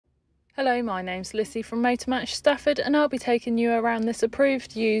Hello, my name's Lissy from Motor Match Stafford and I'll be taking you around this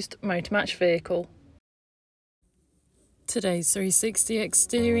approved used Motor Match vehicle. Today's 360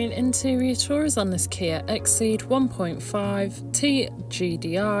 exterior and interior tour is on this Kia XCeed 1.5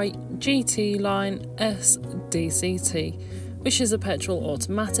 T-GDi GT-Line S DCT, which is a petrol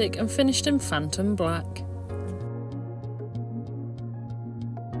automatic and finished in phantom black.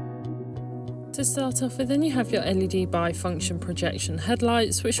 To start off with, then you have your LED bi-function projection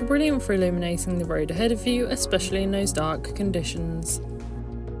headlights, which are brilliant for illuminating the road ahead of you, especially in those dark conditions.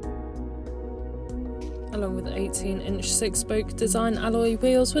 Along with 18-inch 6-spoke design alloy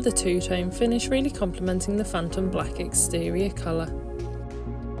wheels with a two-tone finish, really complementing the phantom black exterior colour.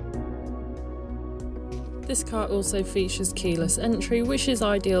 This car also features keyless entry, which is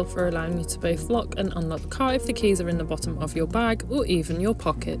ideal for allowing you to both lock and unlock the car if the keys are in the bottom of your bag or even your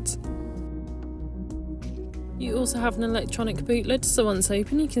pocket. You also have an electronic boot lid, so once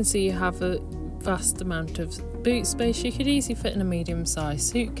open you can see you have a vast amount of boot space. You could easily fit in a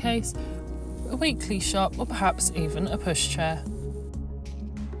medium-sized suitcase, a weekly shop, or perhaps even a pushchair.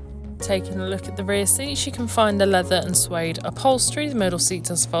 Taking a look at the rear seats, you can find the leather and suede upholstery. The middle seat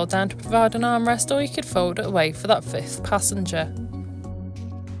does fold down to provide an armrest, or you could fold it away for that fifth passenger.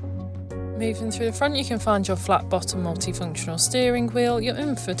 Moving through the front, you can find your flat bottom multifunctional steering wheel, your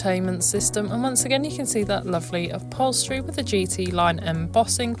infotainment system, and once again you can see that lovely upholstery with the GT Line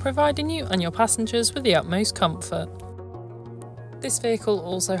embossing, providing you and your passengers with the utmost comfort. This vehicle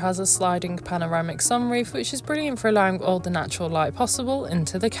also has a sliding panoramic sun roof, which is brilliant for allowing all the natural light possible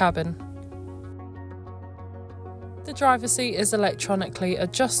into the cabin. The driver's seat is electronically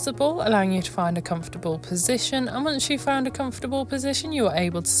adjustable, allowing you to find a comfortable position, and once you've found a comfortable position you are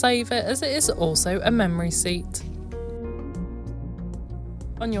able to save it, as it is also a memory seat.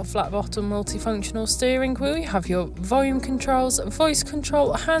 On your flat bottom multifunctional steering wheel you have your volume controls, voice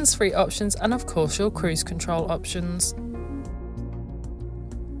control, hands-free options, and of course your cruise control options.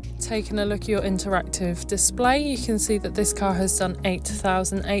 Taking a look at your interactive display, you can see that this car has done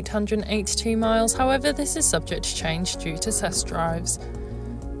 8,882 miles, however this is subject to change due to test drives.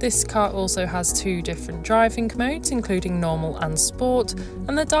 This car also has two different driving modes, including normal and sport,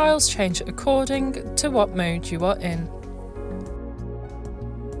 and the dials change according to what mode you are in.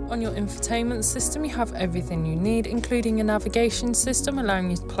 On your infotainment system you have everything you need, including a navigation system allowing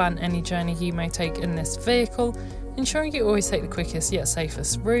you to plan any journey you may take in this vehicle, ensuring you always take the quickest yet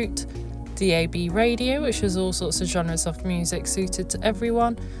safest route, DAB radio, which has all sorts of genres of music suited to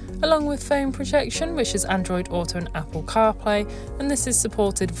everyone, along with phone protection, which is Android Auto and Apple Carplay, and this is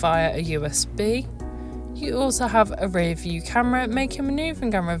supported via a USB. You also have a rear view camera, making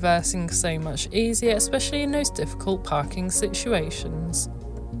manoeuvring and reversing so much easier, especially in those difficult parking situations.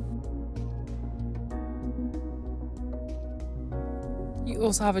 You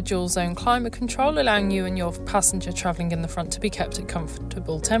also have a dual zone climate control, allowing you and your passenger travelling in the front to be kept at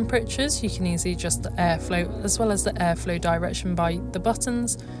comfortable temperatures. You can easily adjust the airflow as well as the airflow direction by the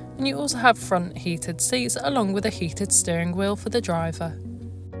buttons, and you also have front heated seats along with a heated steering wheel for the driver.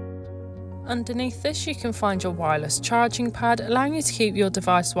 Underneath this you can find your wireless charging pad, allowing you to keep your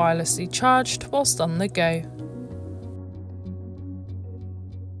device wirelessly charged whilst on the go.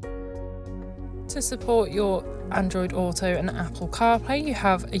 To support your Android Auto and Apple CarPlay you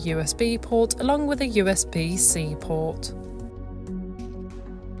have a USB port along with a USB-C port.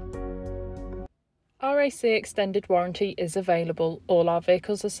 RAC extended warranty is available. All our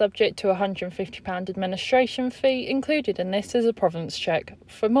vehicles are subject to a £150 administration fee. Included in this is a provenance check.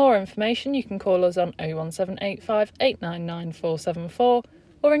 For more information you can call us on 01785 899 474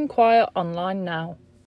 or inquire online now.